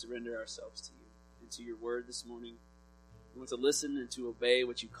Surrender ourselves to you and to your word this morning. We want to listen and to obey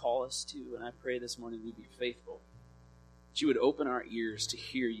what you call us to, and I pray this morning we be faithful. That you would open our ears to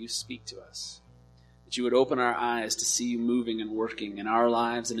hear you speak to us. That you would open our eyes to see you moving and working in our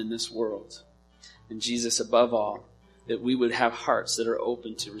lives and in this world. And Jesus, above all, that we would have hearts that are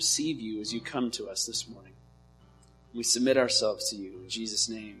open to receive you as you come to us this morning. We submit ourselves to you in Jesus'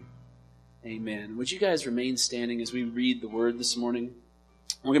 name. Amen. Would you guys remain standing as we read the word this morning?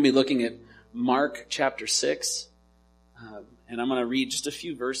 We're going to be looking at Mark chapter 6, and I'm going to read just a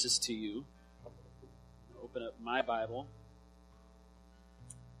few verses to you. Open up my Bible.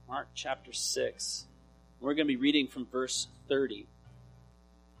 Mark chapter 6. We're going to be reading from verse 30.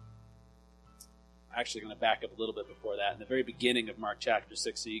 I'm actually going to back up a little bit before that, in the very beginning of Mark chapter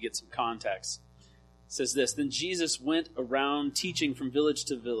 6, so you get some context. It says this, "Then Jesus went around teaching from village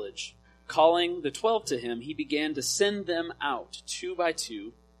to village. Calling the 12 to him, he began to send them out 2 by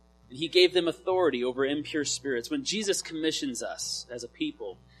 2, and he gave them authority over impure spirits." When Jesus commissions us as a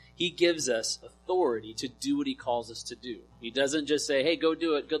people, he gives us authority to do what he calls us to do. He doesn't just say, hey, go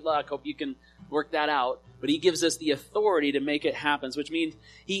do it, good luck, hope you can work that out. But he gives us the authority to make it happen, which means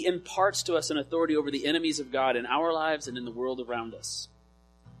he imparts to us an authority over the enemies of God in our lives and in the world around us.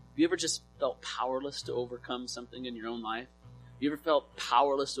 Have you ever just felt powerless to overcome something in your own life? You ever felt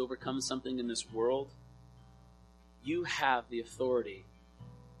powerless to overcome something in this world? You have the authority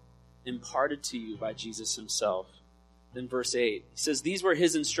imparted to you by Jesus himself. Then verse 8, he says, "These were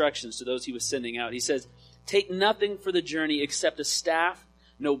his instructions to those he was sending out." He says, "Take nothing for the journey except a staff,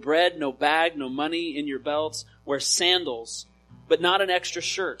 no bread, no bag, no money in your belts. Wear sandals, but not an extra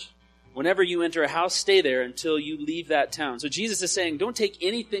shirt. Whenever you enter a house, stay there until you leave that town." So Jesus is saying, don't take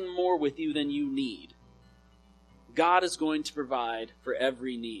anything more with you than you need. God is going to provide for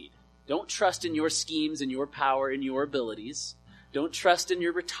every need. Don't trust in your schemes and your power and your abilities. Don't trust in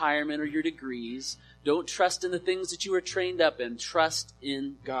your retirement or your degrees. Don't trust in the things that you are trained up in. Trust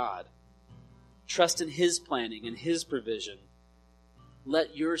in God. Trust in his planning and his provision.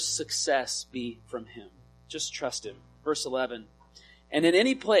 Let your success be from him. Just trust him. Verse 11, "And in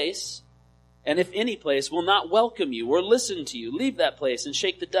any place, and if any place will not welcome you or listen to you, leave that place and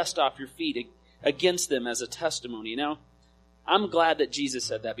shake the dust off your feet against them as a testimony." Now, I'm glad that Jesus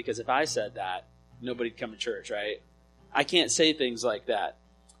said that, because if I said that, nobody'd come to church, right? I can't say things like that.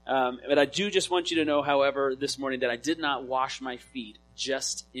 But I do just want you to know, however, this morning that I did not wash my feet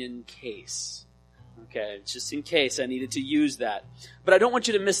just in case. Okay, just in case I needed to use that. But I don't want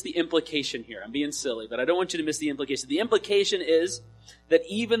you to miss the implication here. I'm being silly, but I don't want you to miss the implication. The implication is that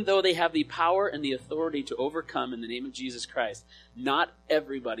even though they have the power and the authority to overcome in the name of Jesus Christ, not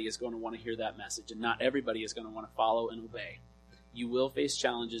everybody is going to want to hear that message, and not everybody is going to want to follow and obey. You will face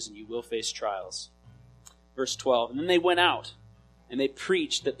challenges and you will face trials. Verse 12, "And then they went out, and they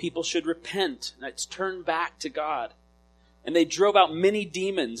preached that people should repent and turn back to God. And they drove out many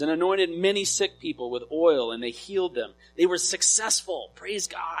demons and anointed many sick people with oil, and they healed them." They were successful. Praise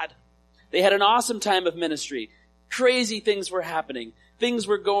God. They had an awesome time of ministry. Crazy things were happening. Things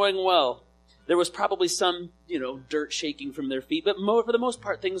were going well. There was probably some, dirt shaking from their feet, but for the most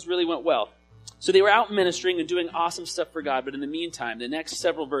part, things really went well. So they were out ministering and doing awesome stuff for God. But in the meantime, the next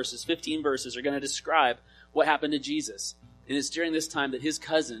several verses, 15 verses, are going to describe what happened to Jesus. And it's during this time that his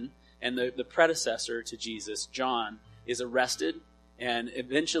cousin and the predecessor to Jesus, John, is arrested, and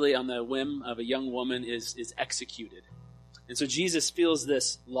eventually on the whim of a young woman is executed. And so Jesus feels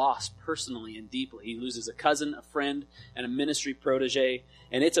this loss personally and deeply. He loses a cousin, a friend, and a ministry protege,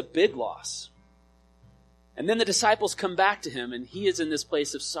 and it's a big loss. And then the disciples come back to him, and he is in this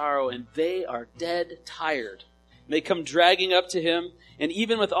place of sorrow, and they are dead tired. And they come dragging up to him, and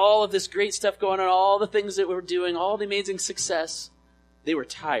even with all of this great stuff going on, all the things that we're doing, all the amazing success, they were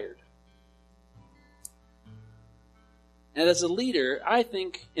tired. And as a leader, I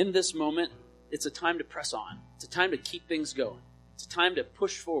think in this moment, it's a time to press on. It's a time to keep things going. It's a time to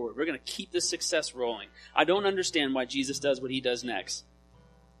push forward. We're going to keep this success rolling. I don't understand why Jesus does what he does next.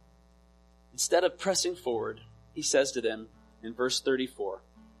 Instead of pressing forward, he says to them in verse 34.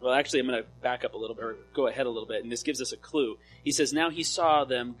 Well, actually, I'm going to back up a little bit, or go ahead a little bit, and this gives us a clue. He says, "Now he saw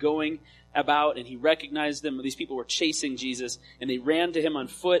them going about, and he recognized them." These people were chasing Jesus, and they ran to him on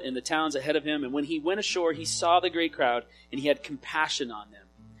foot in the towns ahead of him. And when he went ashore, he saw the great crowd, and he had compassion on them,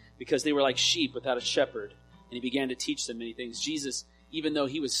 because they were like sheep without a shepherd. And he began to teach them many things. Jesus, even though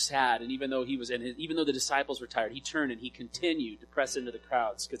he was sad, and even though the disciples were tired, he turned and he continued to press into the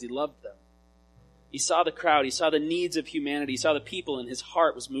crowds because he loved them. He saw the crowd, he saw the needs of humanity, he saw the people, and his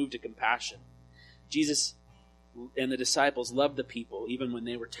heart was moved to compassion. Jesus and the disciples loved the people even when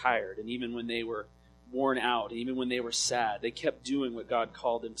they were tired and even when they were worn out, even when they were sad. They kept doing what God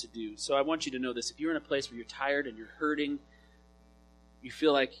called them to do. So I want you to know this. If you're in a place where you're tired and you're hurting, you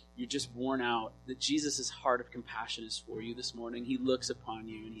feel like you're just worn out, that Jesus' heart of compassion is for you this morning. He looks upon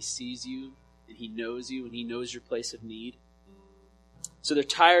you and he sees you and he knows you and he knows your place of need. So they're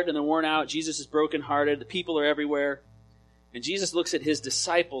tired and they're worn out. Jesus is brokenhearted. The people are everywhere. And Jesus looks at his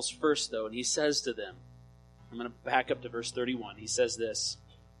disciples first, though, and he says to them, I'm going to back up to verse 31. He says this,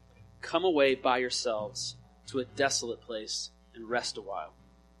 "Come away by yourselves to a desolate place and rest a while.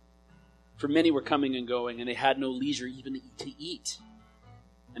 For many were coming and going, and they had no leisure even to eat.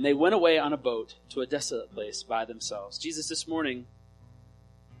 And they went away on a boat to a desolate place by themselves." Jesus, this morning,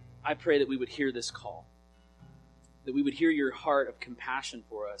 I pray that we would hear this call, that we would hear your heart of compassion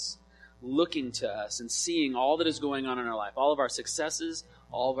for us, looking to us and seeing all that is going on in our life, all of our successes,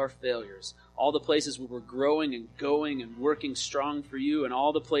 all of our failures, all the places where we're growing and going and working strong for you, and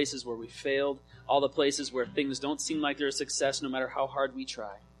all the places where we failed, all the places where things don't seem like they're a success no matter how hard we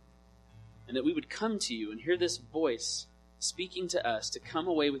try. And that we would come to you and hear this voice speaking to us to come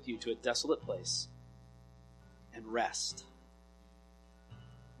away with you to a desolate place and rest.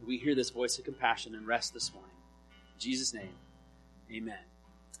 We hear this voice of compassion and rest this morning. In Jesus' name, amen.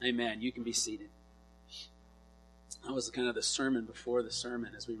 Amen. You can be seated. That was kind of the sermon before the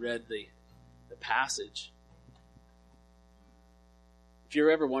sermon as we read the passage. If you're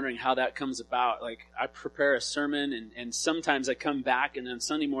ever wondering how that comes about, like I prepare a sermon and sometimes I come back and on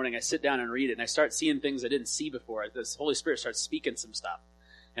Sunday morning I sit down and read it and I start seeing things I didn't see before. This Holy Spirit starts speaking some stuff.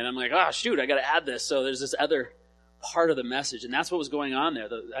 And I'm like, oh shoot, I got to add this. So there's this other part of the message. And that's what was going on there.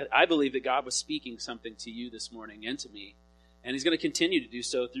 I believe that God was speaking something to you this morning and to me. And he's going to continue to do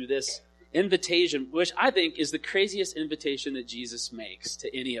so through this invitation, which I think is the craziest invitation that Jesus makes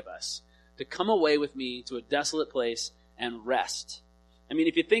to any of us. To come away with me to a desolate place and rest. I mean,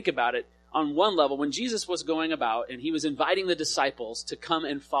 if you think about it, on one level, when Jesus was going about and he was inviting the disciples to come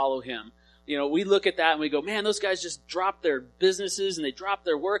and follow him, you know, we look at that and we go, man, those guys just dropped their businesses and they dropped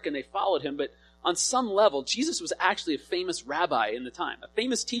their work and they followed him. But on some level, Jesus was actually a famous rabbi in the time, a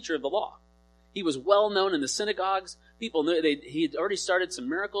famous teacher of the law. He was well known in the synagogues. People knew he had already started some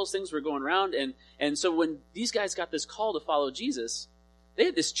miracles. Things were going around. And so when these guys got this call to follow Jesus, they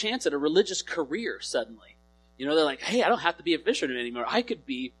had this chance at a religious career suddenly. You know, they're like, hey, I don't have to be a fisherman anymore. I could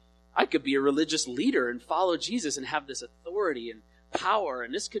be a religious leader and follow Jesus and have this authority and power.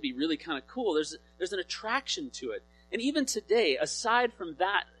 And this could be really kind of cool. There's an attraction to it. And even today, aside from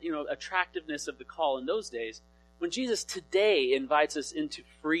that, you know, attractiveness of the call in those days, when Jesus today invites us into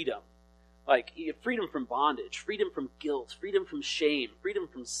freedom, like freedom from bondage, freedom from guilt, freedom from shame, freedom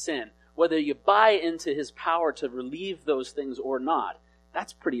from sin, whether you buy into his power to relieve those things or not,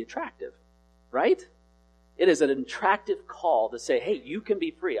 that's pretty attractive, right? It is an attractive call to say, hey, you can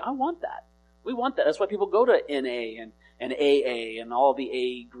be free. I want that. We want that. That's why people go to NA and AA and all the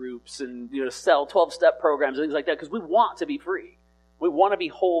A groups and, you know, sell 12-step programs and things like that, because we want to be free. We want to be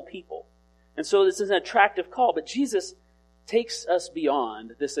whole people. And so this is an attractive call, but Jesus takes us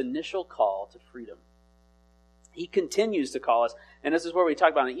beyond this initial call to freedom. He continues to call us, and this is where we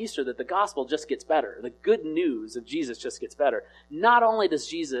talk about on Easter, that the gospel just gets better. The good news of Jesus just gets better. Not only does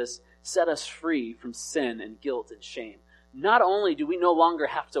Jesus set us free from sin and guilt and shame, not only do we no longer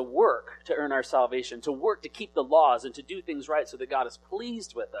have to work to earn our salvation, to work to keep the laws and to do things right so that God is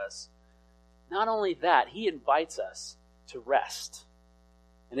pleased with us, not only that, he invites us to rest.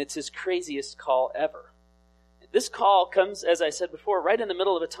 And it's his craziest call ever. This call comes, as I said before, right in the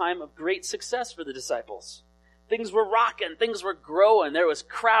middle of a time of great success for the disciples. Things were rocking. Things were growing. There was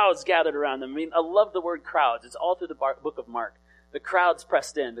crowds gathered around them. I mean, I love the word crowds. It's all through the book of Mark. The crowds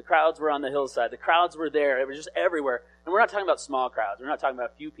pressed in. The crowds were on the hillside. The crowds were there. It was just everywhere. And we're not talking about small crowds. We're not talking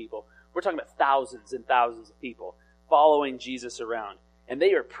about a few people. We're talking about thousands and thousands of people following Jesus around. And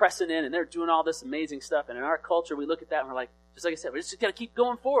they are pressing in, and they're doing all this amazing stuff. And in our culture, we look at that and we're like, just like I said, we just got to keep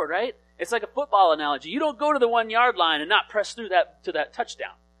going forward, right? It's like a football analogy. You don't go to the 1-yard line and not press through that to that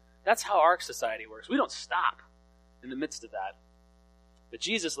touchdown. That's how our society works. We don't stop in the midst of that. But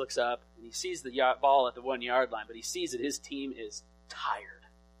Jesus looks up and he sees the ball at the 1-yard line, but he sees that his team is tired.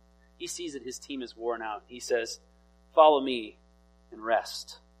 He sees that his team is worn out. He says, follow me and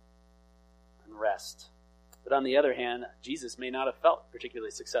rest. And rest. But on the other hand, Jesus may not have felt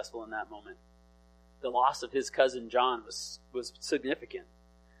particularly successful in that moment. The loss of his cousin John was significant.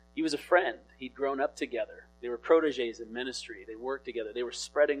 He was a friend. He'd grown up together. They were protégés in ministry. They worked together. They were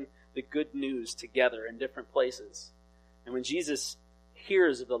spreading the good news together in different places. And when Jesus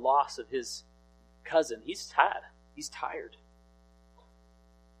hears of the loss of his cousin, he's sad. He's tired.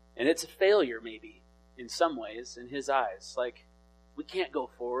 And it's a failure, maybe, in some ways, in his eyes. Like, We can't go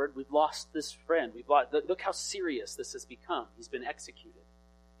forward. We've lost this friend. Look how serious this has become. He's been executed.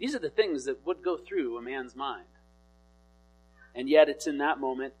 These are the things that would go through a man's mind. And yet it's in that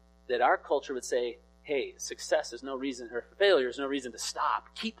moment that our culture would say, hey, success is no reason, or failure is no reason to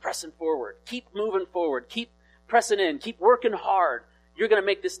stop. Keep pressing forward. Keep moving forward. Keep pressing in. Keep working hard. You're going to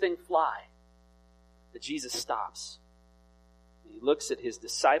make this thing fly. But Jesus stops. He looks at his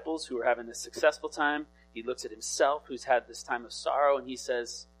disciples who are having this successful time. He looks at himself who's had this time of sorrow, and he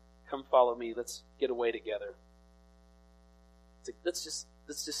says, come follow me. Let's get away together. Let's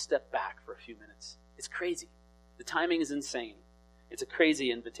just step back for a few minutes. It's crazy. The timing is insane. It's a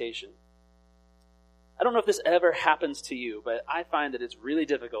crazy invitation. I don't know if this ever happens to you, but I find that it's really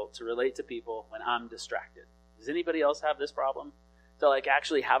difficult to relate to people when I'm distracted. Does anybody else have this problem? To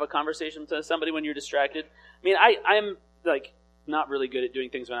actually have a conversation with somebody when you're distracted? I mean, I'm not really good at doing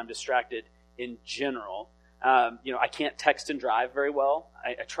things when I'm distracted in general. I can't text and drive very well.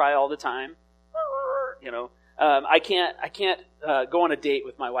 I try all the time. I can't go on a date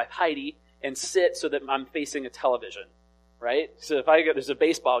with my wife Heidi and sit so that I'm facing a television, right? So if there's a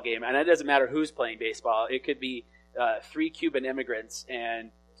baseball game, and it doesn't matter who's playing baseball, it could be 3 Cuban immigrants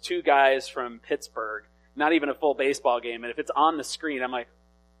and 2 guys from Pittsburgh, not even a full baseball game. And if it's on the screen, I'm like,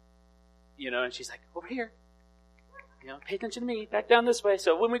 and she's like, over here, pay attention to me, back down this way.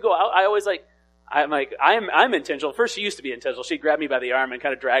 So when we go out, I'm intentional. First, she used to be intentional. She'd grab me by the arm and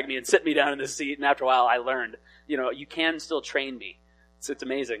kind of drag me and sit me down in the seat. And after a while, I learned, you can still train me. It's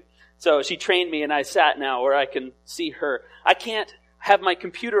amazing. So she trained me, and I sat now where I can see her. I can't have my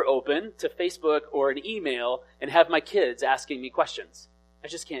computer open to Facebook or an email and have my kids asking me questions. I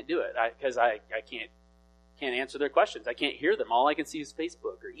just can't do it because I can't answer their questions. I can't hear them. All I can see is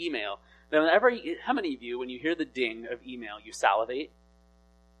Facebook or email. How many of you, when you hear the ding of email, you salivate?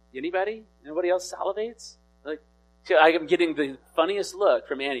 Anybody? Nobody else salivates? I'm getting the funniest look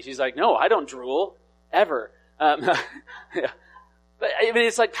from Annie. She's like, no, I don't drool, ever. Yeah. But I mean,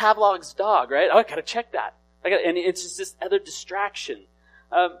 it's like Pavlov's dog, right? Oh, I gotta check that. And it's just this other distraction.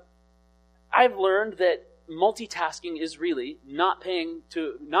 I've learned that multitasking is really not paying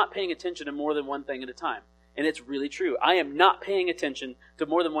attention to more than one thing at a time. And it's really true. I am not paying attention to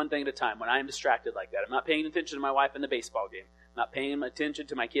more than one thing at a time when I am distracted like that. I'm not paying attention to my wife in the baseball game. I'm not paying attention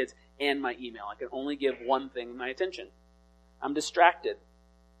to my kids and my email. I can only give one thing my attention. I'm distracted.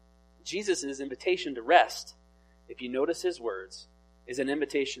 Jesus' invitation to rest, if you notice his words, is an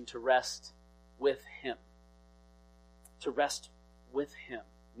invitation to rest with him. To rest with him.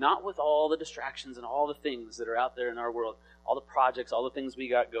 Not with all the distractions and all the things that are out there in our world, all the projects, all the things we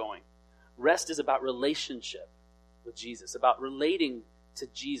got going. Rest is about relationship with Jesus, about relating to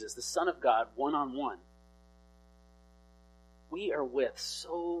Jesus, the Son of God, one-on-one. We are with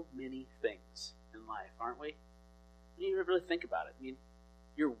so many things in life, aren't we? You really think about it. I mean,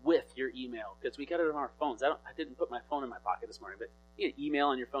 you're with your email because we got it on our phones. I didn't put my phone in my pocket this morning, but you got email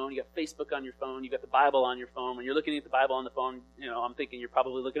on your phone, you got Facebook on your phone, you got the Bible on your phone. When you're looking at the Bible on the phone, I'm thinking you're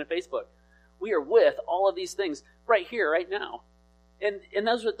probably looking at Facebook. We are with all of these things right here, right now. And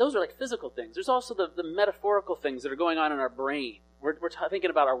those are like physical things. There's also the metaphorical things that are going on in our brain. We're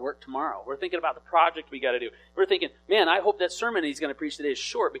thinking about our work tomorrow. We're thinking about the project we got to do. We're thinking, man, I hope that sermon he's going to preach today is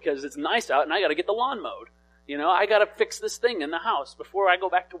short because it's nice out and I got to get the lawn mowed. I got to fix this thing in the house before I go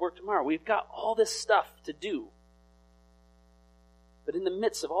back to work tomorrow. We've got all this stuff to do. But in the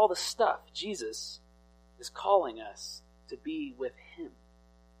midst of all the stuff, Jesus is calling us to be with him.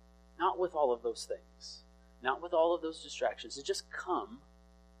 Not with all of those things. Not with all of those distractions. To just come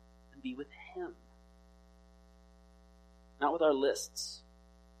and be with him. Not with our lists.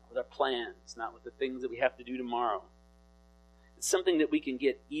 Not with our plans. Not with the things that we have to do tomorrow. It's something that we can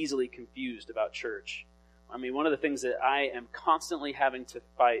get easily confused about church. I mean, one of the things that I am constantly having to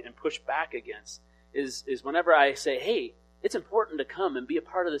fight and push back against is whenever I say, hey, it's important to come and be a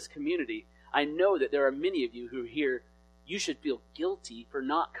part of this community, I know that there are many of you who are here, you should feel guilty for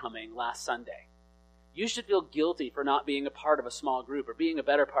not coming last Sunday. You should feel guilty for not being a part of a small group or being a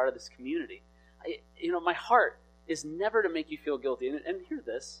better part of this community. My heart is never to make you feel guilty. And hear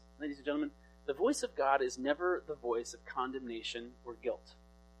this, ladies and gentlemen, the voice of God is never the voice of condemnation or guilt.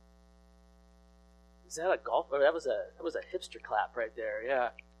 Is that a golf? Or that was a hipster clap right there. Yeah,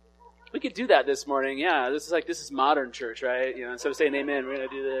 we could do that this morning. Yeah, this is modern church, right? Instead of saying amen, we're going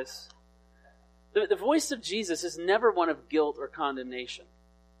to do this. The voice of Jesus is never one of guilt or condemnation.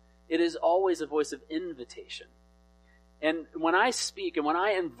 It is always a voice of invitation. And when I speak and when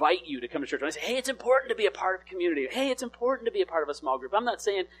I invite you to come to church, when I say, hey, it's important to be a part of a community. Hey, it's important to be a part of a small group. I'm not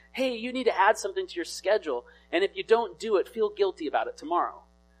saying, hey, you need to add something to your schedule. And if you don't do it, feel guilty about it tomorrow.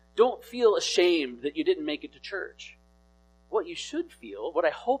 Don't feel ashamed that you didn't make it to church. what you should feel, what I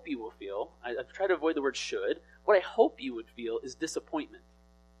hope you will feel, I've tried to avoid the word should, what I hope you would feel is disappointment,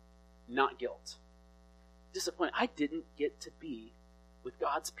 not guilt. Disappointment. I didn't get to be with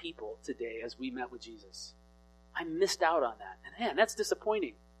God's people today as we met with Jesus. I missed out on that. And man, that's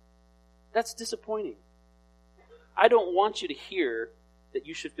disappointing. That's disappointing. I don't want you to hear that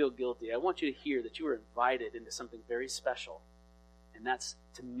you should feel guilty. I want you to hear that you are invited into something very special. And that's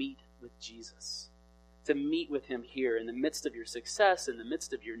to meet with Jesus. To meet with him here in the midst of your success, in the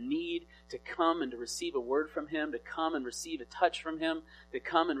midst of your need, to come and to receive a word from him, to come and receive a touch from him, to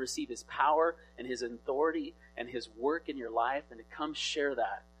come and receive his power and his authority and his work in your life, and to come share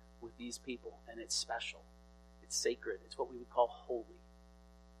that with these people. And it's special. It's sacred. It's what we would call holy.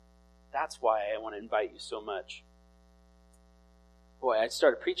 That's why I want to invite you so much. Boy, I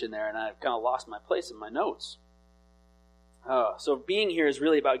started preaching there and I've kind of lost my place in my notes. So being here is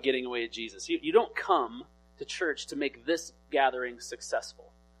really about getting away with Jesus. You don't come to church to make this gathering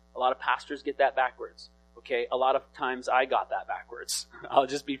successful. A lot of pastors get that backwards. Okay, a lot of times I got that backwards. I'll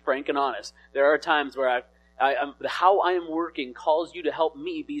just be frank and honest. There are times where how I am working calls you to help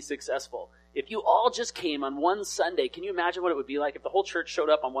me be successful. If you all just came on one Sunday, can you imagine what it would be like if the whole church showed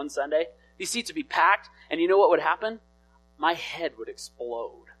up on one Sunday? These seats would be packed, and you know what would happen? My head would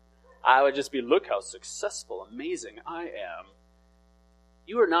explode. I would just be, look how successful, amazing I am.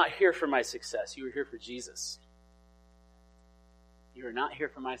 You are not here for my success. You are here for Jesus. You are not here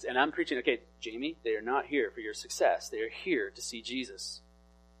for my... And I'm preaching, okay, Jamie, they are not here for your success. They are here to see Jesus.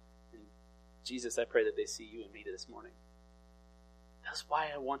 And Jesus, I pray that they see you and me this morning. That's why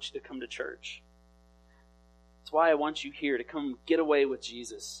I want you to come to church. That's why I want you here to come get away with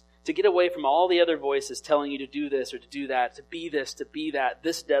Jesus. To get away from all the other voices telling you to do this or to do that, to be this, to be that,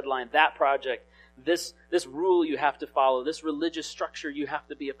 this deadline, that project, this rule you have to follow, this religious structure you have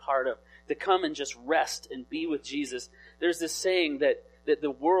to be a part of, to come and just rest and be with Jesus. There's this saying that the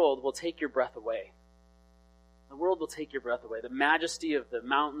world will take your breath away. The world will take your breath away. The majesty of the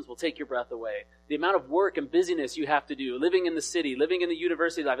mountains will take your breath away. The amount of work and busyness you have to do, living in the city, living in the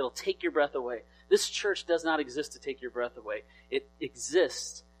university life, it'll take your breath away. This church does not exist to take your breath away. It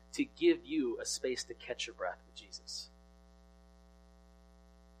exists to give you a space to catch your breath with Jesus.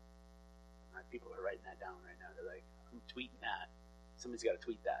 People are writing that down right now. They're like, I'm tweeting that. Somebody's got to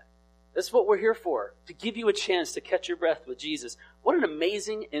tweet that. That's what we're here for, to give you a chance to catch your breath with Jesus. What an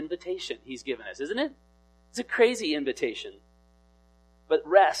amazing invitation he's given us, isn't it? It's a crazy invitation. But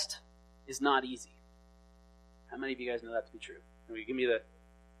rest is not easy. How many of you guys know that to be true? Can you give me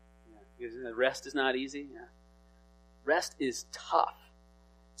the rest is not easy? Yeah. Rest is tough.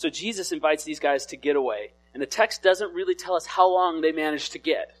 So Jesus invites these guys to get away. And the text doesn't really tell us how long they managed to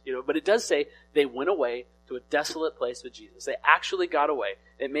get, but it does say they went away to a desolate place with Jesus. They actually got away.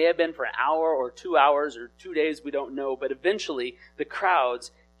 It may have been for an hour or 2 hours or 2 days, we don't know, but eventually the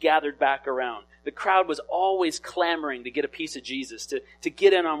crowds gathered back around. The crowd was always clamoring to get a piece of Jesus, to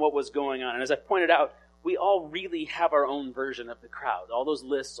get in on what was going on. And as I pointed out, we all really have our own version of the crowd. All those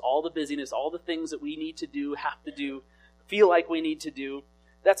lists, all the busyness, all the things that we need to do, have to do, feel like we need to do.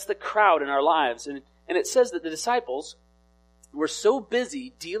 That's the crowd in our lives. And it says that the disciples were so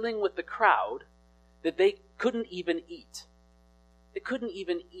busy dealing with the crowd that they couldn't even eat. They couldn't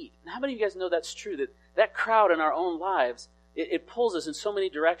even eat. And how many of you guys know that's true? That crowd in our own lives, it pulls us in so many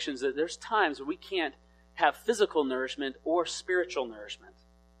directions that there's times where we can't have physical nourishment or spiritual nourishment.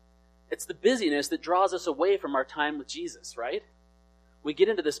 It's the busyness that draws us away from our time with Jesus, right? We get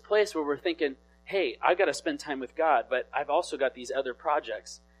into this place where we're thinking, hey, I've got to spend time with God, but I've also got these other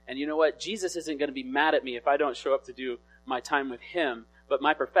projects. And you know what? Jesus isn't going to be mad at me if I don't show up to do my time with him, but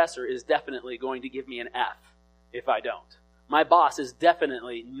my professor is definitely going to give me an F if I don't. My boss is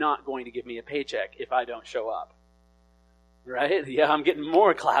definitely not going to give me a paycheck if I don't show up. Right? Yeah, I'm getting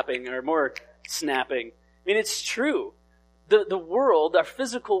more clapping or more snapping. I mean, it's true. The world, our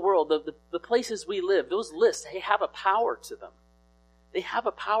physical world, the places we live, those lists, they have a power to them. They have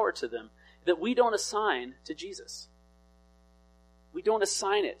a power to them that we don't assign to Jesus. We don't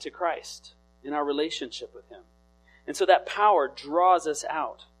assign it to Christ in our relationship with him. And so that power draws us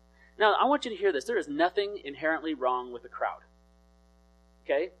out. Now, I want you to hear this. There is nothing inherently wrong with the crowd.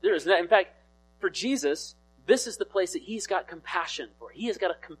 Okay? There is not. In fact, for Jesus, this is the place that he's got compassion for. He has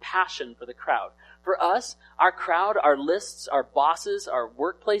got a compassion for the crowd. For us, our crowd, our lists, our bosses, our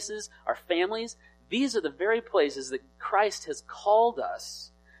workplaces, our families, these are the very places that Christ has called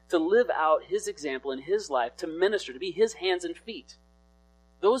us to live out his example in his life, to minister, to be his hands and feet.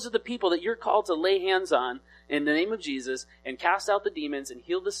 Those are the people that you're called to lay hands on in the name of Jesus and cast out the demons and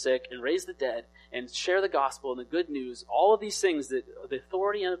heal the sick and raise the dead and share the gospel and the good news. All of these things, that the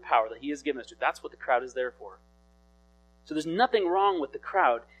authority and the power that he has given us to, that's what the crowd is there for. So there's nothing wrong with the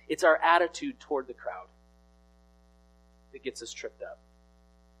crowd. It's our attitude toward the crowd that gets us tripped up.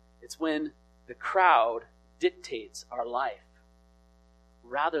 It's when the crowd dictates our life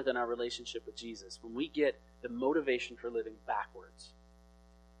rather than our relationship with Jesus. When we get the motivation for living backwards,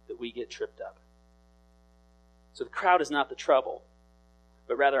 that we get tripped up. So the crowd is not the trouble,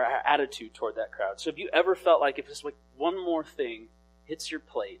 but rather our attitude toward that crowd. So have you ever felt like if just like one more thing hits your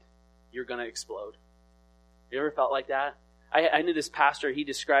plate, you're going to explode? You ever felt like that? I knew this pastor, he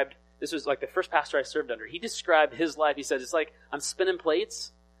described, this was like the first pastor I served under, he described his life. He said, it's like I'm spinning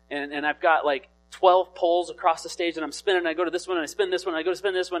plates, and I've got like 12 poles across the stage, and I'm spinning, and I go to this one, and I spin this one, and I go to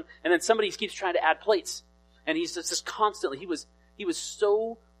spin this one, and then somebody keeps trying to add plates. And he's just constantly, he was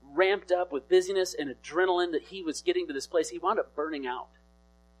so ramped up with busyness and adrenaline that he was getting to this place, he wound up burning out.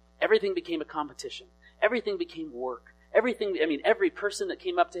 Everything became a competition. Everything became work. Every person that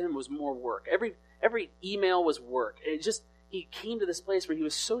came up to him was more work. Every email was work. He came to this place where he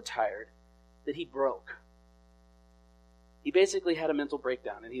was so tired that he broke. He basically had a mental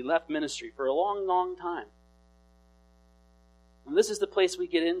breakdown, and he left ministry for a long, long time. And this is the place we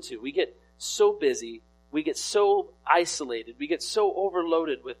get into. We get so busy, we get so isolated, we get so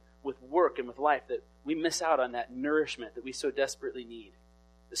overloaded with work and with life that we miss out on that nourishment that we so desperately need,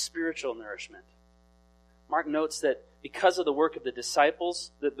 the spiritual nourishment. Mark notes that because of the work of the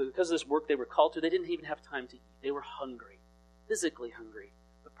disciples, that because of this work they were called to, they didn't even have time to eat. They were hungry, physically hungry,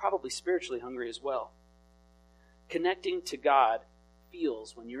 but probably spiritually hungry as well. Connecting to God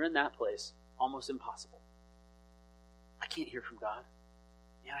feels, when you're in that place, almost impossible. I can't hear from God.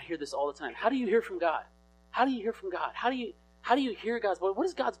 Yeah, I hear this all the time. How do you hear from God? How do you hear from God? How do you hear God's voice? What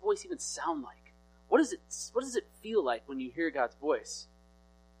does God's voice even sound like? What does it feel like when you hear God's voice?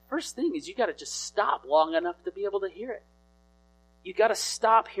 First thing is you got to just stop long enough to be able to hear it. You got to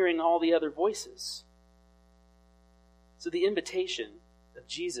stop hearing all the other voices. So the invitation of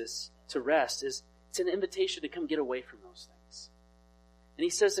Jesus to rest it's an invitation to come get away from those things. And he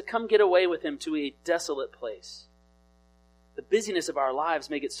says to come get away with him to a desolate place. The busyness of our lives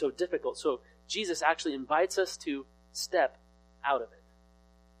make it so difficult. So Jesus actually invites us to step out of it.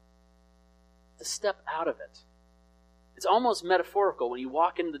 To step out of it. It's almost metaphorical when you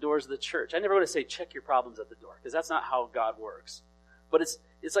walk into the doors of the church. I never want to say check your problems at the door, because that's not how God works. But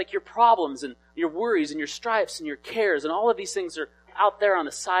it's like your problems and your worries and your strifes and your cares and all of these things are out there on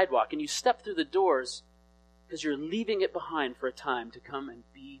the sidewalk, and you step through the doors because you're leaving it behind for a time to come and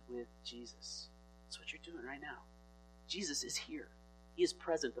be with Jesus. That's what you're doing right now. Jesus is here. He is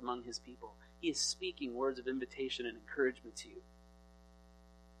present among his people. He is speaking words of invitation and encouragement to you.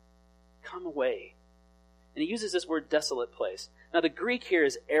 Come away. And he uses this word desolate place. Now the Greek here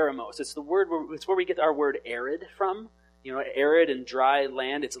is eremos. It's where we get our word arid from. You know, arid and dry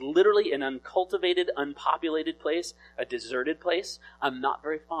land. It's literally an uncultivated, unpopulated place, a deserted place. I'm not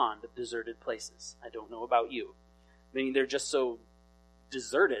very fond of deserted places. I don't know about you. I mean, they're just so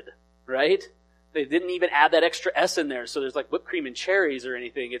deserted, right? They didn't even add that extra S in there, so there's like whipped cream and cherries or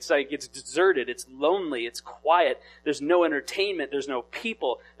anything. It's like, it's deserted, it's lonely, it's quiet. There's no entertainment, there's no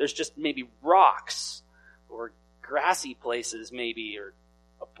people. There's just maybe rocks or grassy places maybe, or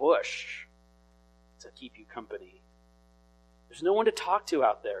a bush to keep you company. There's no one to talk to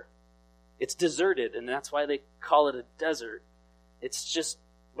out there. It's deserted, and that's why they call it a desert. It's just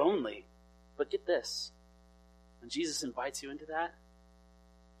lonely. But get this. When Jesus invites you into that,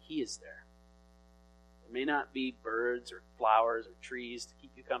 he is there. There may not be birds or flowers or trees to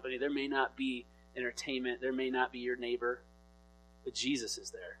keep you company. There may not be entertainment. There may not be your neighbor. But Jesus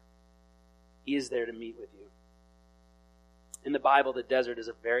is there. He is there to meet with you. In the Bible, the desert is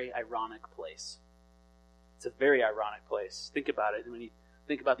a very ironic place. It's a very ironic place. Think about it. When you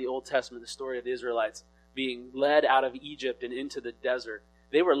think about the Old Testament, the story of the Israelites being led out of Egypt and into the desert,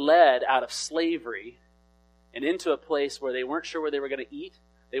 they were led out of slavery and into a place where they weren't sure where they were going to eat.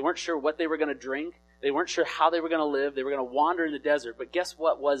 They weren't sure what they were going to drink. They weren't sure how they were going to live. They were going to wander in the desert. But guess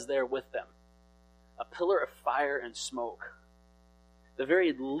what was there with them? A pillar of fire and smoke. The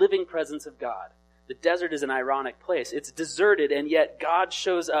very living presence of God. The desert is an ironic place. It's deserted, and yet God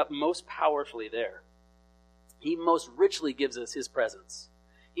shows up most powerfully there. He most richly gives us his presence.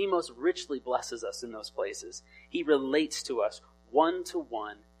 He most richly blesses us in those places. He relates to us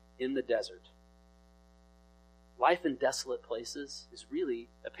one-to-one in the desert. Life in desolate places is really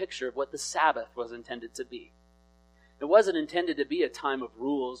a picture of what the Sabbath was intended to be. It wasn't intended to be a time of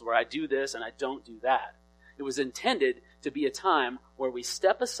rules where I do this and I don't do that. It was intended to be a time where we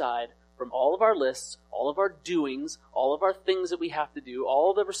step aside from all of our lists, all of our doings, all of our things that we have to do, all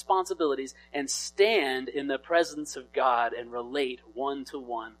of the responsibilities, and stand in the presence of God and relate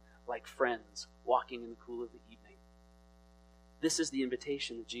one-to-one like friends walking in the cool of the evening. This is the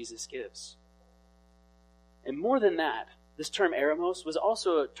invitation that Jesus gives. And more than that, this term eremos was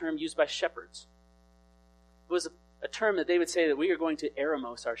also a term used by shepherds. It was a term that they would say that we are going to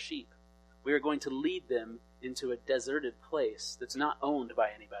eremos our sheep. We are going to lead them into a deserted place that's not owned by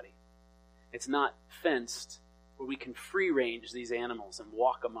anybody. It's not fenced, where we can free range these animals and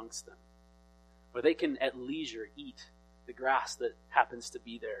walk amongst them, where they can at leisure eat the grass that happens to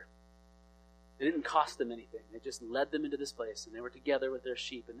be there. It didn't cost them anything. They just led them into this place, and they were together with their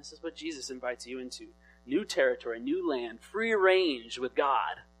sheep. And this is what Jesus invites you into. New territory, new land, free range with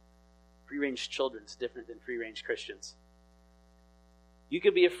God. Free-range children is different than free-range Christians. You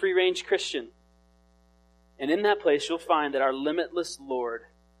could be a free-range Christian, and in that place you'll find that our limitless Lord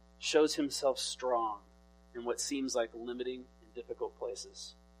shows himself strong in what seems like limiting and difficult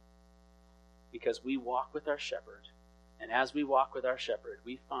places. Because we walk with our shepherd, and as we walk with our shepherd,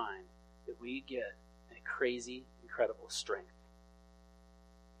 we find that we get a crazy, incredible strength.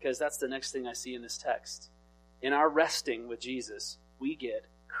 Because that's the next thing I see in this text. In our resting with Jesus, we get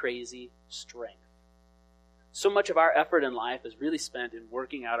crazy strength. So much of our effort in life is really spent in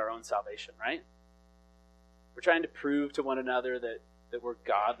working out our own salvation, right? We're trying to prove to one another that we're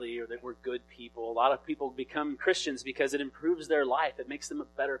godly or that we're good people. A lot of people become Christians because it improves their life. It makes them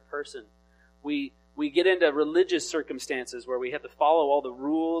a better person. We get into religious circumstances where we have to follow all the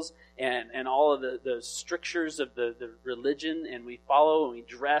rules and all of the strictures of the religion, and we follow and we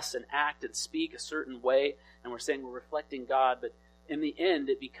dress and act and speak a certain way, and we're saying we're reflecting God, but in the end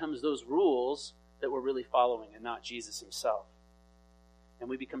it becomes those rules that we're really following and not Jesus himself. And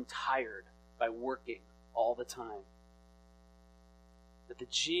we become tired by working all the time. But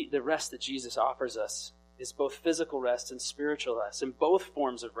the rest that Jesus offers us is both physical rest and spiritual rest, and both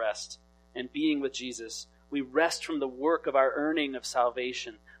forms of rest. And being with Jesus, we rest from the work of our earning of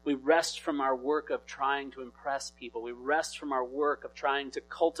salvation. We rest from our work of trying to impress people. We rest from our work of trying to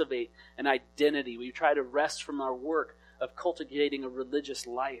cultivate an identity. We try to rest from our work of cultivating a religious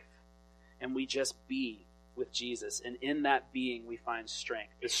life. And we just be with Jesus. And in that being, we find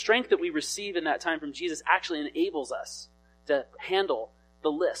strength. The strength that we receive in that time from Jesus actually enables us to handle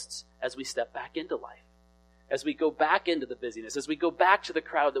the lists as we step back into life. As we go back into the busyness, as we go back to the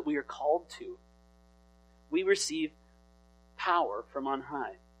crowd that we are called to, we receive power from on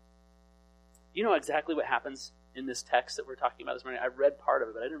high. You know exactly what happens in this text that we're talking about this morning. I read part of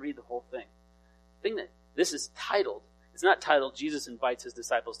it, but I didn't read the whole thing. The thing that this is titled, it's not titled, Jesus invites his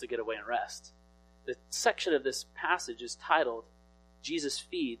disciples to get away and rest. The section of this passage is titled, Jesus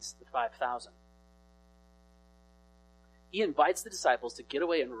feeds the 5,000. He invites the disciples to get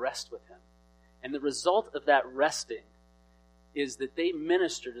away and rest with him. And the result of that resting is that they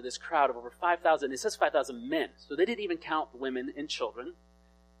minister to this crowd of over 5,000. It says 5,000 men, so they didn't even count women and children.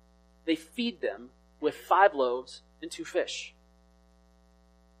 They feed them with 5 loaves and 2 fish.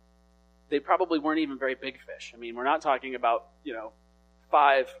 They probably weren't even very big fish. I mean, we're not talking about,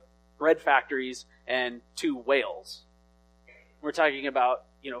 5 bread factories and 2 whales. We're talking about,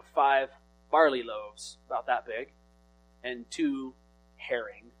 5 barley loaves, about that big, and 2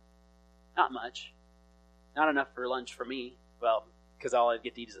 herring. Not much. Not enough for lunch for me. Well, because all I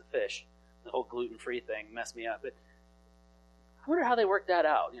get to eat is a fish. The whole gluten-free thing messed me up. But I wonder how they worked that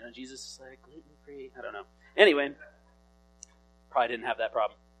out. Jesus is like, gluten-free? I don't know. Anyway, probably didn't have that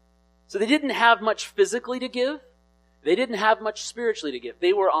problem. So they didn't have much physically to give. They didn't have much spiritually to give.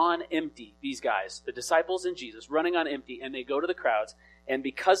 They were on empty, these guys, the disciples and Jesus, running on empty, and they go to the crowds. And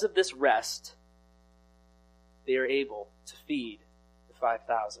because of this rest, they are able to feed the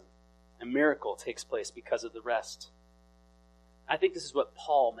 5,000. A miracle takes place because of the rest. I think this is what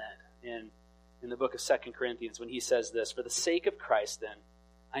Paul meant in the book of 2 Corinthians when he says this, for the sake of Christ then,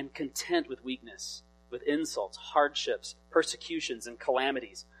 I'm content with weakness, with insults, hardships, persecutions, and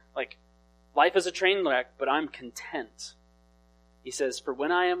calamities. Like, life is a train wreck, but I'm content. He says, for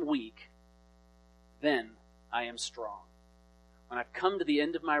when I am weak, then I am strong. When I've come to the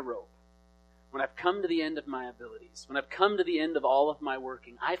end of my rope, when I've come to the end of my abilities, when I've come to the end of all of my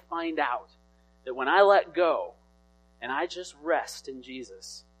working, I find out that when I let go and I just rest in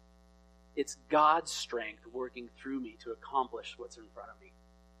Jesus, it's God's strength working through me to accomplish what's in front of me.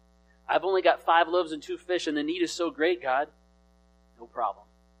 I've only got 5 loaves and 2 fish, and the need is so great, God. No problem.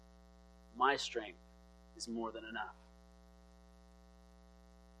 My strength is more than enough.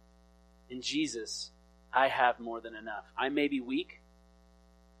 In Jesus, I have more than enough. I may be weak.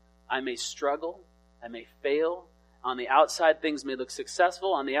 I may struggle. I may fail. On the outside, things may look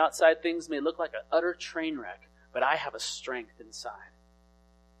successful. On the outside, things may look like an utter train wreck. But I have a strength inside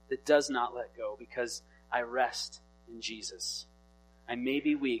that does not let go because I rest in Jesus. I may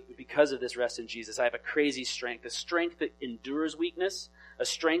be weak, but because of this rest in Jesus, I have a crazy strength, a strength that endures weakness, a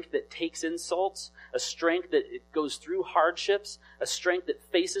strength that takes insults, a strength that it goes through hardships, a strength that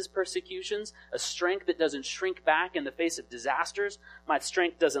faces persecutions, a strength that doesn't shrink back in the face of disasters. My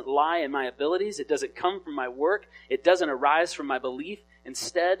strength doesn't lie in my abilities. It doesn't come from my work. It doesn't arise from my belief.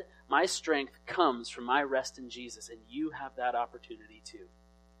 Instead, my strength comes from my rest in Jesus, and you have that opportunity too.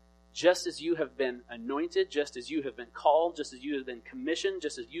 Just as you have been anointed, just as you have been called, just as you have been commissioned,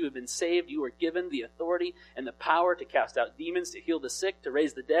 just as you have been saved, you are given the authority and the power to cast out demons, to heal the sick, to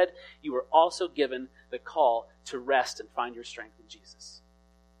raise the dead. You are also given the call to rest and find your strength in Jesus.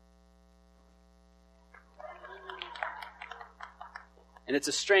 And it's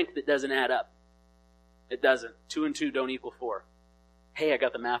a strength that doesn't add up. It doesn't. 2 and 2 don't equal 4. Hey, I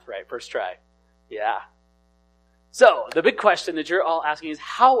got the math right. First try. Yeah. So, the big question that you're all asking is,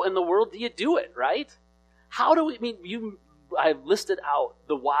 how in the world do you do it, right? How do we, I've listed out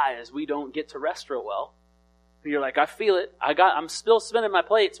the whys we don't get to rest real well. You're like, I feel it. I'm still spinning my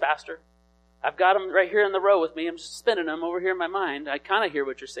plates, Pastor. I've got them right here in the row with me. I'm just spinning them over here in my mind. I kind of hear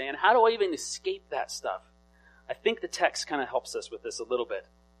what you're saying. How do I even escape that stuff? I think the text kind of helps us with this a little bit.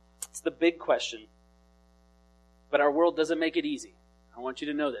 It's the big question. But our world doesn't make it easy. I want you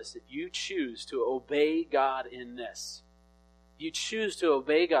to know this. If you choose to obey God in this, if you choose to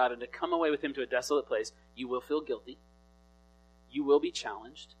obey God and to come away with Him to a desolate place, you will feel guilty. You will be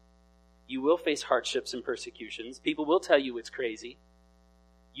challenged. You will face hardships and persecutions. People will tell you it's crazy.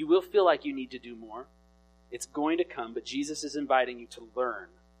 You will feel like you need to do more. It's going to come, but Jesus is inviting you to learn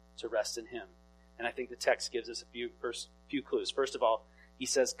to rest in Him. And I think the text gives us a few clues. First of all, He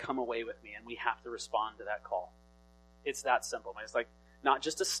says, come away with me, and we have to respond to that call. It's that simple. It's like not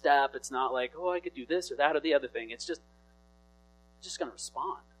just a step. It's not like, oh, I could do this or that or the other thing. It's just, I'm just going to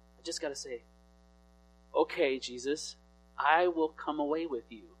respond. I just got to say, okay, Jesus, I will come away with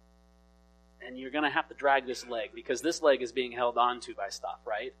you. And you're going to have to drag this leg, because this leg is being held on to by stuff,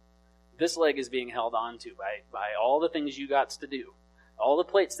 right? This leg is being held on to by all the things you got to do, all the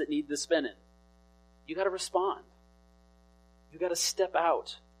plates that need the spinning. You got to respond. You got to step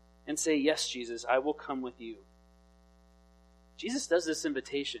out and say, yes, Jesus, I will come with you. Jesus does this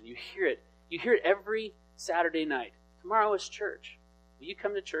invitation. You hear it. You hear it every Saturday night. Tomorrow is church. Will you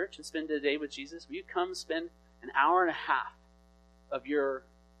come to church and spend a day with Jesus? Will you come spend an hour and a half of your...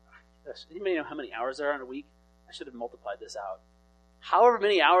 Anybody know how many hours there are in a week? I should have multiplied this out. However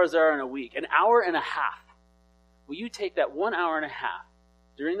many hours there are in a week, an hour and a half. Will you take that 1 hour and a half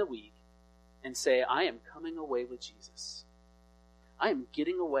during the week and say, I am coming away with Jesus. I am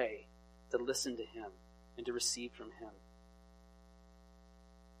getting away to listen to Him and to receive from Him.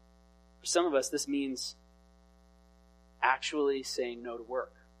 For some of us, this means actually saying no to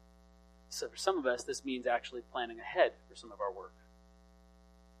work. So for some of us, this means actually planning ahead for some of our work.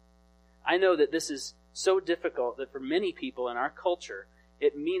 I know that this is so difficult that for many people in our culture,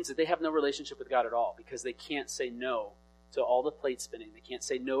 it means that they have no relationship with God at all, because they can't say no to all the plate spinning. They can't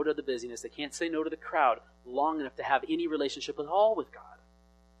say no to the busyness. They can't say no to the crowd long enough to have any relationship at all with God,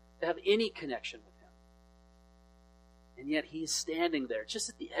 to have any connection with Him. And yet He is standing there just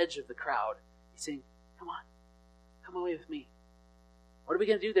at the edge of the crowd. He's saying, come on, come away with me. What are we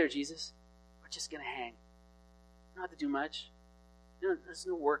going to do there, Jesus? We're just going to hang. We don't have to do much. There's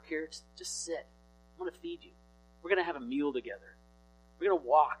no work here. Just sit. I want to feed you. We're going to have a meal together. We're going to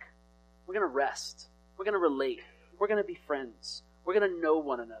walk. We're going to rest. We're going to relate. We're going to be friends. We're going to know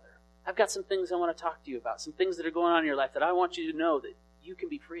one another. I've got some things I want to talk to you about, some things that are going on in your life that I want you to know that you can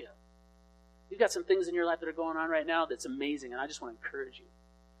be free of. You've got some things in your life that are going on right now that's amazing, and I just want to encourage you.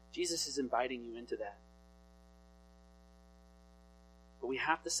 Jesus is inviting you into that. But we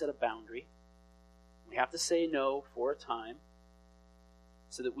have to set a boundary. We have to say no for a time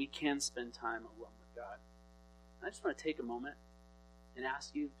so that we can spend time alone with God. And I just want to take a moment and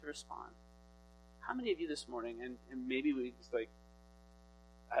ask you to respond. How many of you this morning, and maybe we just like,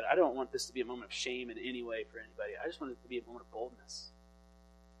 I don't want this to be a moment of shame in any way for anybody. I just want it to be a moment of boldness.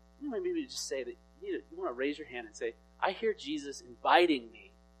 Maybe just say that you want to raise your hand and say, I hear Jesus inviting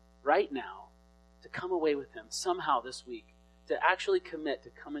me right now to come away with Him somehow this week, to actually commit to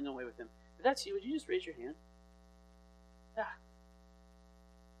coming away with Him. If that's you, would you just raise your hand? Yeah.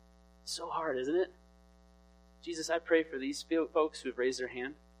 So hard, isn't it? Jesus, I pray for these folks who have raised their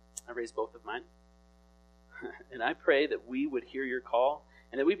hand. I raised both of mine. And I pray that we would hear your call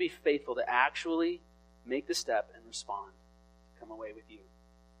and that we'd be faithful to actually make the step and respond to come away with you.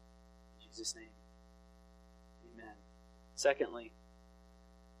 In Jesus' name, amen. Secondly,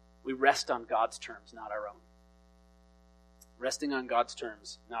 we rest on God's terms, not our own. Resting on God's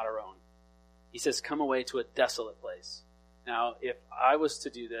terms, not our own. He says, come away to a desolate place. Now, if I was to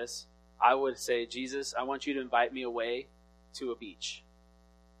do this, I would say, Jesus, I want you to invite me away to a beach.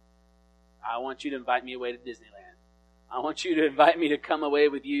 I want you to invite me away to Disneyland. I want you to invite me to come away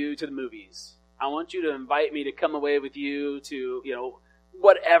with you to the movies. I want you to invite me to come away with you to,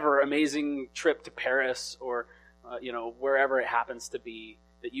 whatever amazing trip to Paris or, wherever it happens to be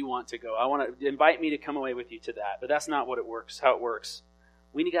that you want to go. I want to invite me to come away with you to that. But that's not what it works, how it works.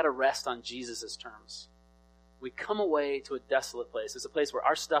 We got to rest on Jesus' terms. We come away to a desolate place. It's a place where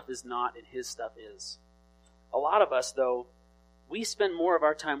our stuff is not and his stuff is. A lot of us, though, we spend more of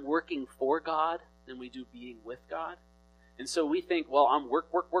our time working for God than we do being with God. And so we think, well, I'm work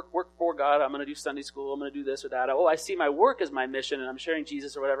for God. I'm going to do Sunday school. I'm going to do this or that. Oh, I see my work as my mission and I'm sharing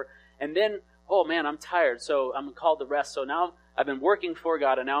Jesus or whatever. And then, oh man, I'm tired. So I'm called to rest. So now I've been working for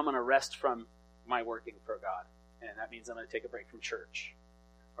God and now I'm going to rest from my working for God. And that means I'm going to take a break from church.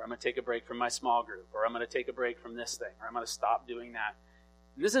 Or I'm going to take a break from my small group. Or I'm going to take a break from this thing. Or I'm going to stop doing that.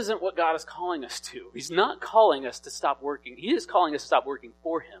 And this isn't what God is calling us to. He's not calling us to stop working. He is calling us to stop working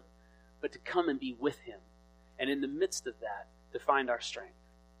for him, but to come and be with him. And in the midst of that, to find our strength.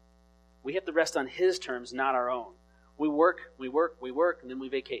 We have to rest on his terms, not our own. We work, and then we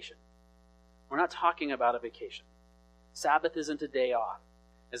vacation. We're not talking about a vacation. Sabbath isn't a day off.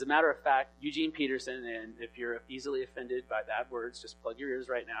 As a matter of fact, Eugene Peterson, and if you're easily offended by bad words, just plug your ears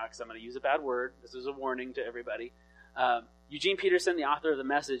right now because I'm going to use a bad word. This is a warning to everybody. Eugene Peterson, the author of The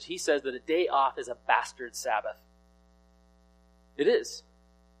Message, he says that a day off is a bastard Sabbath. It is.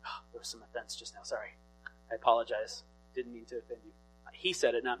 Oh, there was some offense just now. Sorry. I apologize. Didn't mean to offend you. He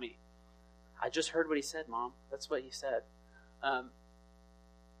said it, not me. I just heard what he said, Mom. That's what he said.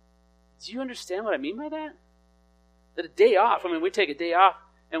 Do you understand what I mean by that? That a day off, we take a day off,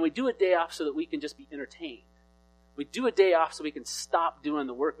 and we do a day off so that we can just be entertained. We do a day off so we can stop doing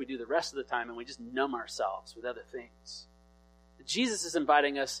the work we do the rest of the time, and we just numb ourselves with other things. Jesus is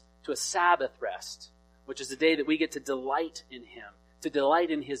inviting us to a Sabbath rest, which is a day that we get to delight in him, to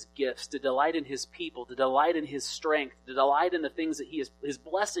delight in his gifts, to delight in his people, to delight in his strength, to delight in the things that his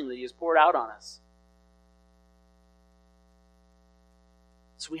blessing that he has poured out on us.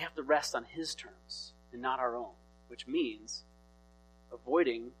 So we have to rest on his terms and not our own, which means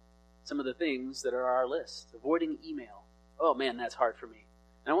avoiding some of the things that are on our list. Avoiding email. Oh man, that's hard for me.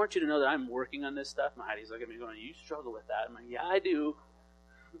 And I want you to know that I'm working on this stuff. My Heidi's looking at me going, you struggle with that. I'm like, yeah, I do.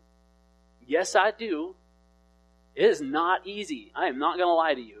 Yes, I do. It is not easy. I am not going to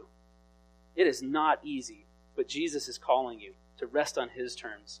lie to you. It is not easy. But Jesus is calling you to rest on his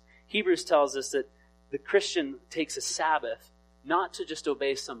terms. Hebrews tells us that the Christian takes a Sabbath not to just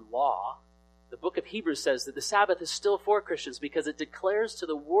obey some law. The book of Hebrews says that the Sabbath is still for Christians because it declares to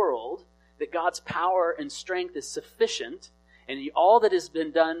the world that God's power and strength is sufficient, and all that has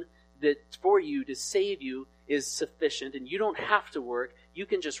been done that for you to save you is sufficient, and you don't have to work. You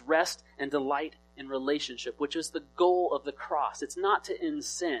can just rest and delight in relationship, which is the goal of the cross. It's not to end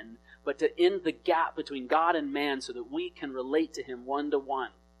sin, but to end the gap between God and man so that we can relate to him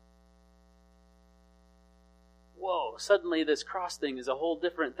one-to-one. Whoa, suddenly this cross thing is a whole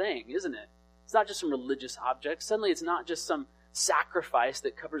different thing, isn't it? It's not just some religious object. Suddenly it's not just some sacrifice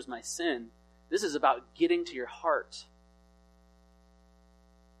that covers my sin. This is about getting to your heart.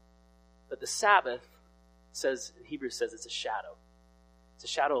 But the Sabbath Hebrews says it's a shadow. It's a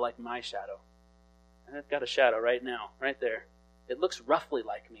shadow like my shadow. And I've got a shadow right now, right there. It looks roughly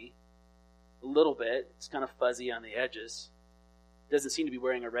like me. A little bit. It's kind of fuzzy on the edges. It doesn't seem to be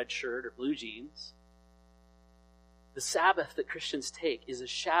wearing a red shirt or blue jeans. The Sabbath that Christians take is a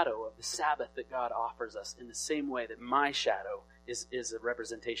shadow of the Sabbath that God offers us in the same way that my shadow is a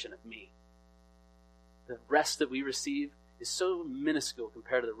representation of me. The rest that we receive is so minuscule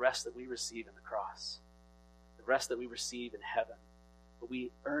compared to the rest that we receive in the cross. The rest that we receive in heaven. But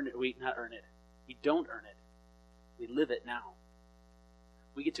we earn it. We not earn it. We don't earn it. We live it now.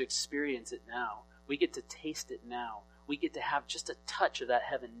 We get to experience it now. We get to taste it now. We get to have just a touch of that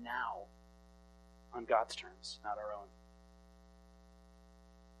heaven now. On God's terms, not our own.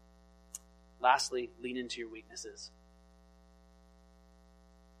 Lastly, lean into your weaknesses.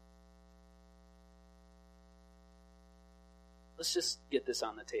 Let's just get this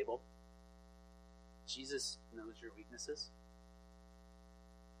on the table. Jesus knows your weaknesses.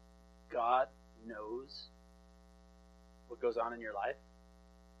 God knows what goes on in your life.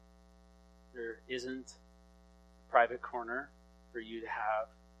 There isn't a private corner for you to have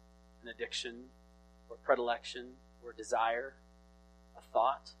an addiction or predilection or desire, a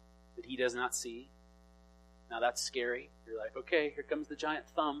thought that he does not see. Now that's scary. You're like, okay, here comes the giant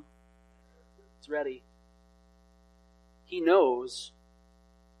thumb. It's ready. He knows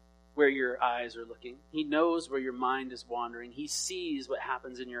where your eyes are looking. He knows where your mind is wandering. He sees what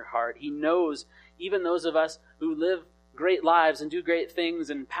happens in your heart. He knows even those of us who live great lives and do great things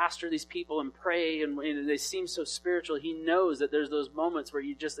and pastor these people and pray and they seem so spiritual. He knows that there's those moments where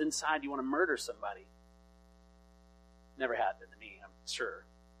you just inside you want to murder somebody. Never happened to me, I'm sure.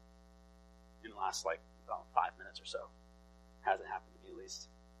 In the last 5 minutes or so. Hasn't happened to me at least.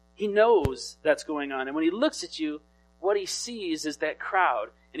 He knows that's going on. And when he looks at you, what he sees is that crowd.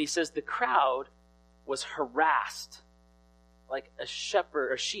 And he says the crowd was harassed like a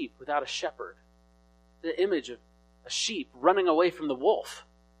sheep without a shepherd. The image of a sheep running away from the wolf,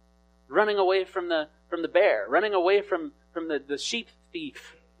 running away from the bear, running away from the sheep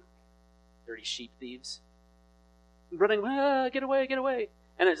thief. Dirty sheep thieves. Running, get away, get away.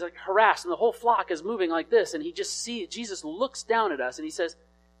 And it's like harassed, and the whole flock is moving like this, and Jesus looks down at us, and he says,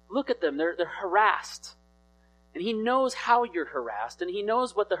 look at them, they're harassed. And he knows how you're harassed, and he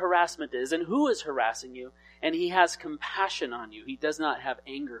knows what the harassment is, and who is harassing you, and he has compassion on you. He does not have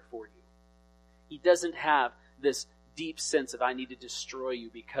anger for you. He doesn't have this deep sense of, I need to destroy you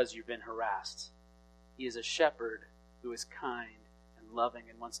because you've been harassed. He is a shepherd who is kind and loving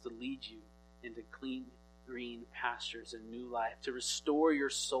and wants to lead you into clean, green pastures and new life, to restore your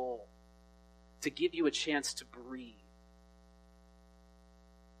soul, to give you a chance to breathe.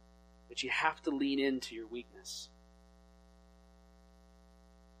 But you have to lean into your weakness.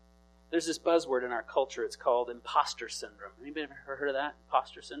 There's this buzzword in our culture. It's called imposter syndrome. Anybody ever heard of that?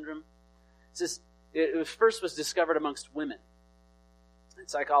 Imposter syndrome? It first was discovered amongst women. And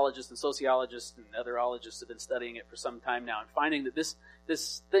psychologists and sociologists and other ologists have been studying it for some time now and finding that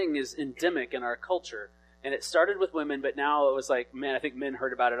this thing is endemic in our culture. And it started with women, but now it was like, man, I think men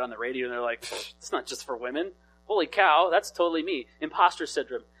heard about it on the radio and they're like, it's not just for women. Holy cow, that's totally me. Imposter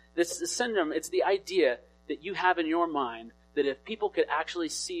syndrome. This syndrome, it's the idea that you have in your mind that if people could actually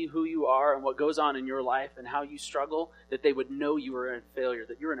see who you are and what goes on in your life and how you struggle, that they would know you are a failure,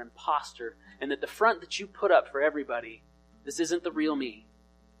 that you're an imposter, and that the front that you put up for everybody, this isn't the real me.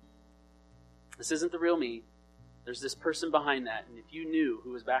 This isn't the real me. There's this person behind that, and if you knew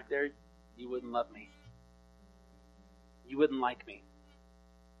who was back there, you wouldn't love me. You wouldn't like me.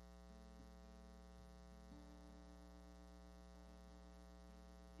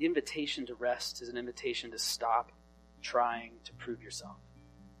 The invitation to rest is an invitation to stop trying to prove yourself.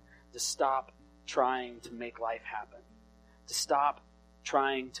 To stop trying to make life happen. To stop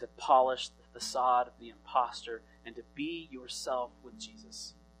trying to polish the facade of the imposter and to be yourself with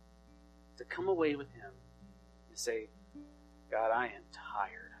Jesus. To come away with him and say, God, I am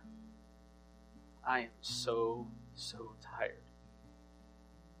tired. I am so tired.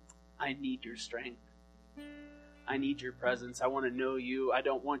 I need your strength. I need your presence. I want to know you. I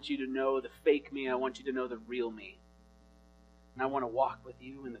don't want you to know the fake me. I want you to know the real me. And I want to walk with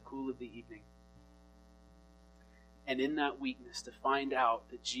you in the cool of the evening. And in that weakness, to find out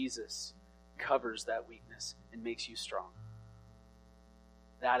that Jesus covers that weakness and makes you strong.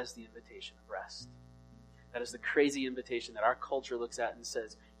 That is the invitation of rest. That is the crazy invitation that our culture looks at and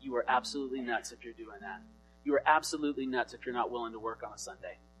says, you are absolutely nuts if you're doing that. You are absolutely nuts if you're not willing to work on a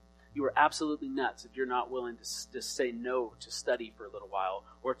Sunday. You are absolutely nuts if you're not willing to say no to study for a little while,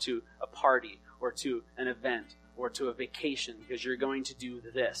 or to a party, or to an event, or to a vacation because you're going to do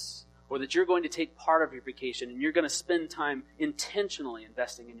this. Or that you're going to take part of your vacation and you're going to spend time intentionally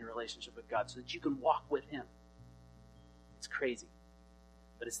investing in your relationship with God so that you can walk with him. It's crazy.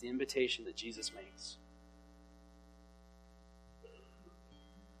 But it's the invitation that Jesus makes.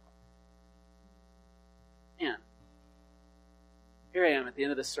 And here I am at the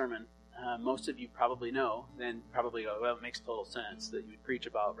end of this sermon. Most of you probably know, and probably go, well, it makes total sense that you would preach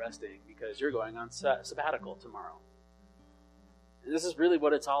about resting because you're going on sabbatical tomorrow. And this is really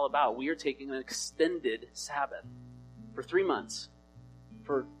what it's all about. We are taking an extended Sabbath for 3 months.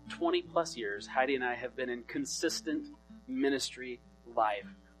 For 20 plus years, Heidi and I have been in consistent ministry life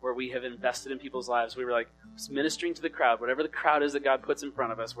where we have invested in people's lives. We were like ministering to the crowd, whatever the crowd is that God puts in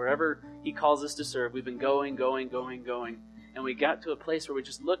front of us, wherever he calls us to serve, we've been going. And we got to a place where we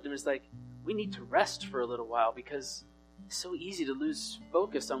just looked and was like, we need to rest for a little while because it's so easy to lose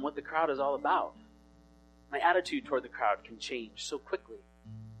focus on what the crowd is all about. My attitude toward the crowd can change so quickly.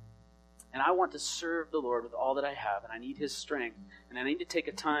 And I want to serve the Lord with all that I have, and I need his strength, and I need to take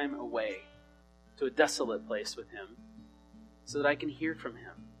a time away to a desolate place with him so that I can hear from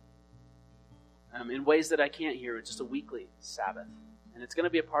him in ways that I can't hear with just a weekly Sabbath. And it's going to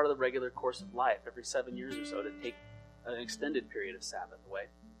be a part of the regular course of life every 7 years or so to take an extended period of Sabbath away.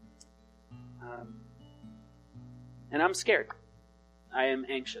 And I'm scared. I am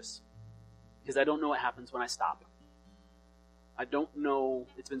anxious because I don't know what happens when I stop. I don't know,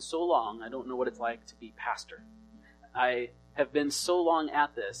 it's been so long, I don't know what it's like to be pastor. I have been so long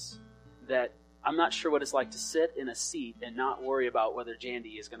at this that I'm not sure what it's like to sit in a seat and not worry about whether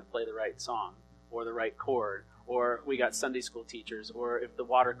Jandy is going to play the right song or the right chord, or we got Sunday school teachers, or if the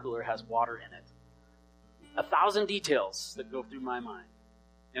water cooler has water in it. 1,000 details that go through my mind.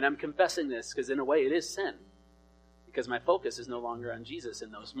 And I'm confessing this because in a way it is sin, because my focus is no longer on Jesus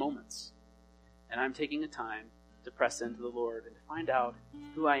in those moments. And I'm taking a time to press into the Lord and to find out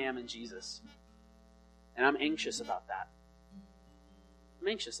who I am in Jesus. And I'm anxious about that. I'm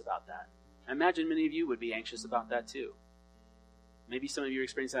anxious about that. I imagine many of you would be anxious about that too. Maybe some of you are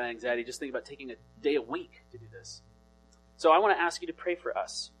experiencing that anxiety. Just think about taking a day a week to do this. So I want to ask you to pray for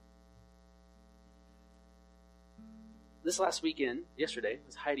us. This last weekend, yesterday,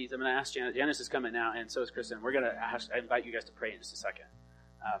 was Heidi's. I'm going to ask Janice. Janice is coming now, and so is Kristen. I invite you guys to pray in just a second.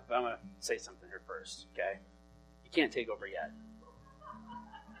 But I'm going to say something here first, okay? You can't take over yet.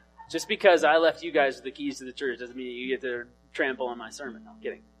 Just because I left you guys the keys to the church doesn't mean you get to trample on my sermon. No, I'm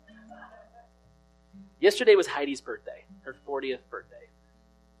kidding. Yesterday was Heidi's birthday, her 40th birthday.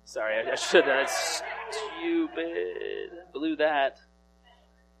 Sorry, I should have. That's stupid. Blew that.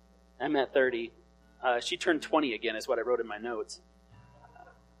 I'm at 30. She turned 20 again, is what I wrote in my notes.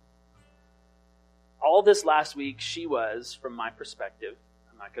 All this last week, she was, from my perspective,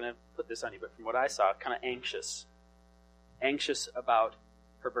 I'm not going to put this on you, but from what I saw, kind of anxious. Anxious about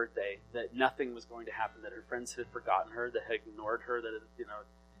her birthday, that nothing was going to happen, that her friends had forgotten her, that had ignored her, that,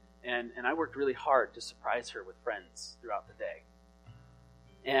 and I worked really hard to surprise her with friends throughout the day.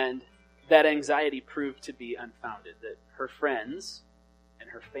 And that anxiety proved to be unfounded, that her friends and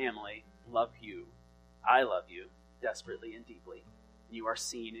her family love you. I love you desperately and deeply. And you are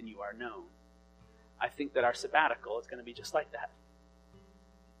seen and you are known. I think that our sabbatical is going to be just like that.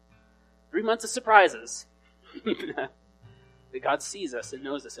 3 months of surprises. That God sees us and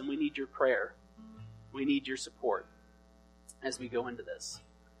knows us, and we need your prayer. We need your support as we go into this.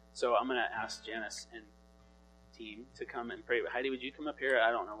 So I'm going to ask Janice and team to come and pray. But Heidi, would you come up here? I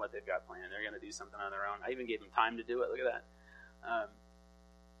don't know what they've got planned. They're going to do something on their own. I even gave them time to do it. Look at that.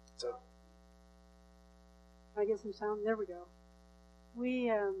 So I get some sound. There we go. We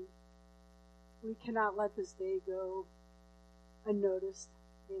cannot let this day go unnoticed,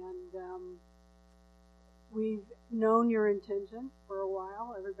 and we've known your intention for a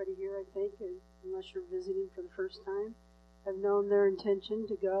while. Everybody here, I think, unless you're visiting for the first time, have known their intention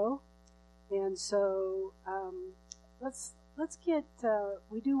to go, and so let's get.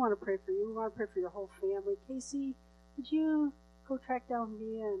 We do want to pray for you. We want to pray for your whole family. Casey, would you go track down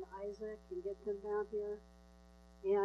Mia and Isaac and get them down here?